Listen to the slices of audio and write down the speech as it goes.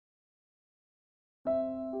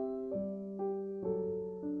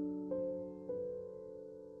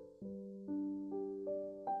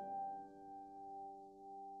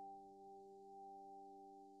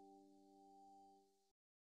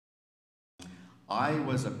I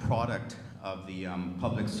was a product of the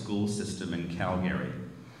public school system in Calgary.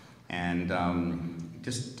 And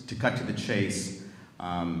just to cut to the chase,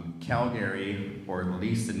 Calgary, or at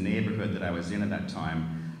least the neighborhood that I was in at that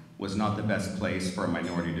time, was not the best place for a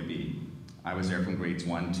minority to be. I was there from grades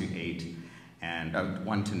 1 to 8, and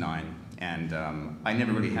 1 to 9, and I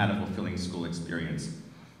never really had a fulfilling school experience.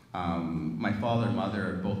 My father and mother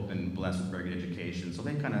have both been blessed with very good education, so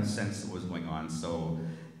they kind of sensed what was going on, so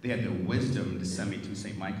they had the wisdom to send me to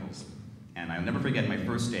St. Michael's. And I'll never forget my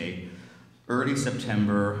first day, early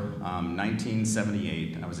September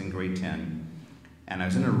 1978, I was in grade 10, and I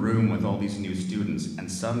was in a room with all these new students,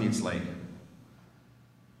 and suddenly it's like,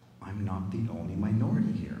 I'm not the only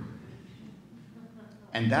minority here.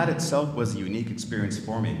 And that itself was a unique experience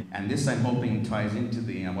for me. And this, I'm hoping, ties into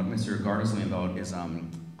the what Mr. Gard was talking about is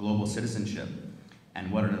global citizenship.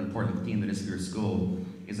 And what an important theme that is for your school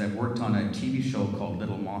is I've worked on a TV show called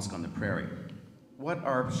Little Mosque on the Prairie. What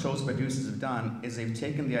our show's producers have done is they've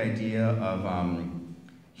taken the idea of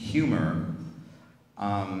humor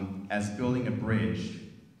as building a bridge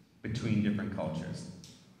between different cultures.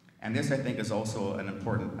 And this, I think, is also an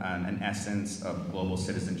important, an essence of global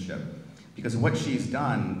citizenship. Because what she's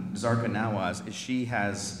done, Zarka Nawaz, is she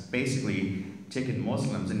has basically taken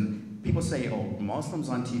Muslims, and people say, oh, Muslims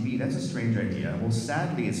on TV, that's a strange idea. Well,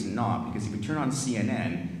 sadly, it's not, because if you turn on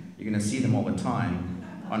CNN, you're gonna see them all the time,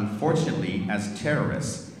 unfortunately, as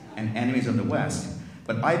terrorists and enemies of the West.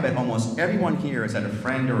 But I bet almost everyone here has had a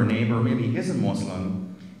friend or a neighbor, maybe is a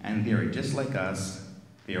Muslim, and they're just like us.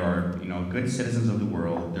 They are, good citizens of the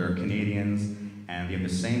world. They're Canadians, and they have the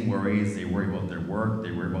same worries. They worry about their work,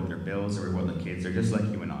 they worry about their bills, they worry about their kids. They're just like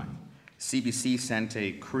you and I. CBC sent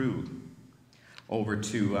a crew over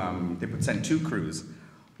to, they sent 2 crews,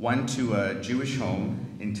 one to a Jewish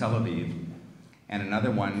home in Tel Aviv, and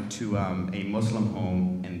another one to a Muslim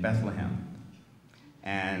home in Bethlehem.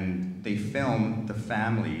 And they filmed the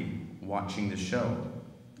family watching the show,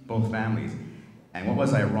 both families. And what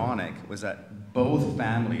was ironic was that both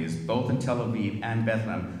families, both in Tel Aviv and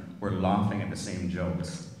Bethlehem, were laughing at the same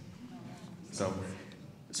jokes.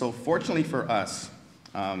 So fortunately for us,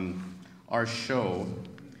 our show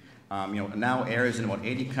now airs in about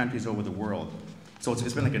 80 countries over the world. So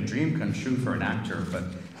it's been like a dream come true for an actor, but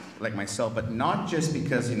like myself, but not just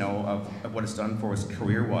because of what it's done for us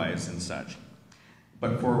career-wise and such,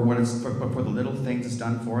 but for the little things it's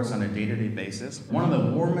done for us on a day-to-day basis. One of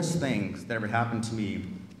the warmest things that ever happened to me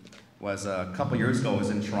was a couple years ago. I was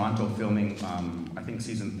in Toronto filming, I think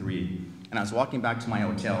season 3, and I was walking back to my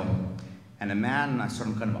hotel, and a man sort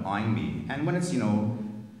of kind of eyeing me. And when it's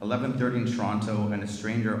 11:30 in Toronto and a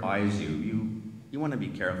stranger eyes you want to be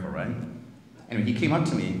careful, right? Anyway, he came up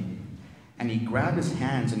to me, and he grabbed his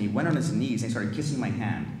hands and he went on his knees and he started kissing my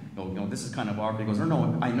hand. This is kind of awkward. He goes,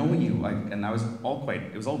 no, I know you. And it was all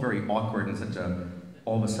very awkward in such a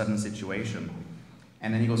all of a sudden situation.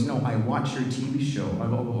 And then he goes, no, I watch your TV show. I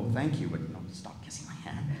go, oh, thank you, but no, stop kissing my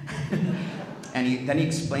hand. And then he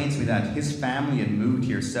explains to me that his family had moved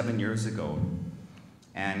here 7 years ago,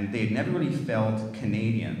 and they had never really felt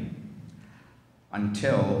Canadian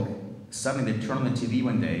until suddenly they turned on the TV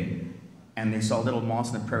one day and they saw Little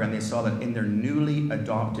Mosque on the Prairie, and they saw that in their newly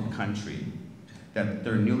adopted country,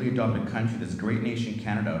 this great nation,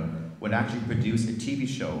 Canada, would actually produce a TV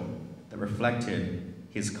show that reflected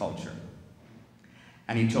his culture.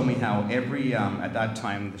 And he told me how at that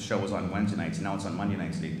time, the show was on Wednesday nights, now it's on Monday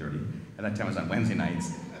nights at 8:30. At that time, it was on Wednesday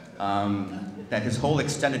nights. That his whole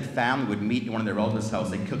extended family would meet in one of their relatives' house.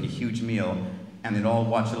 They'd cook a huge meal, and they'd all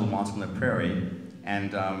watch Little Mosque on the Prairie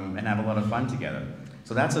and have a lot of fun together.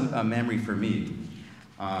 So that's a memory for me.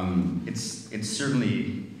 It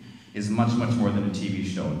certainly is much, much more than a TV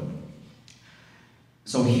show.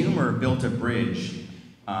 So humor built a bridge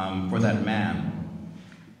for that man.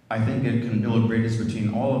 I think it can build bridges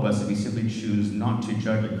between all of us if we simply choose not to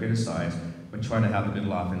judge or criticize, but try to have a good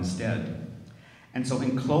laugh instead. And so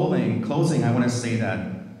in closing, I want to say that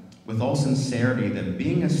with all sincerity, that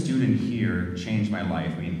being a student here changed my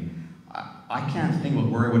life. I mean, I can't think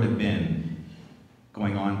of where I would have been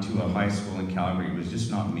going on to a high school in Calgary. It was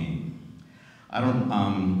just not me.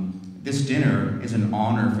 This dinner is an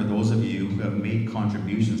honor for those of you who have made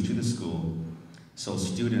contributions to the school. So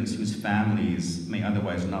students whose families may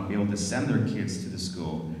otherwise not be able to send their kids to the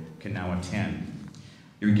school can now attend.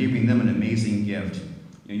 You're giving them an amazing gift.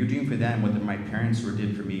 You're doing for them what my parents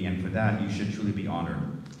did for me, and for that you should truly be honored.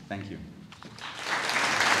 Thank you.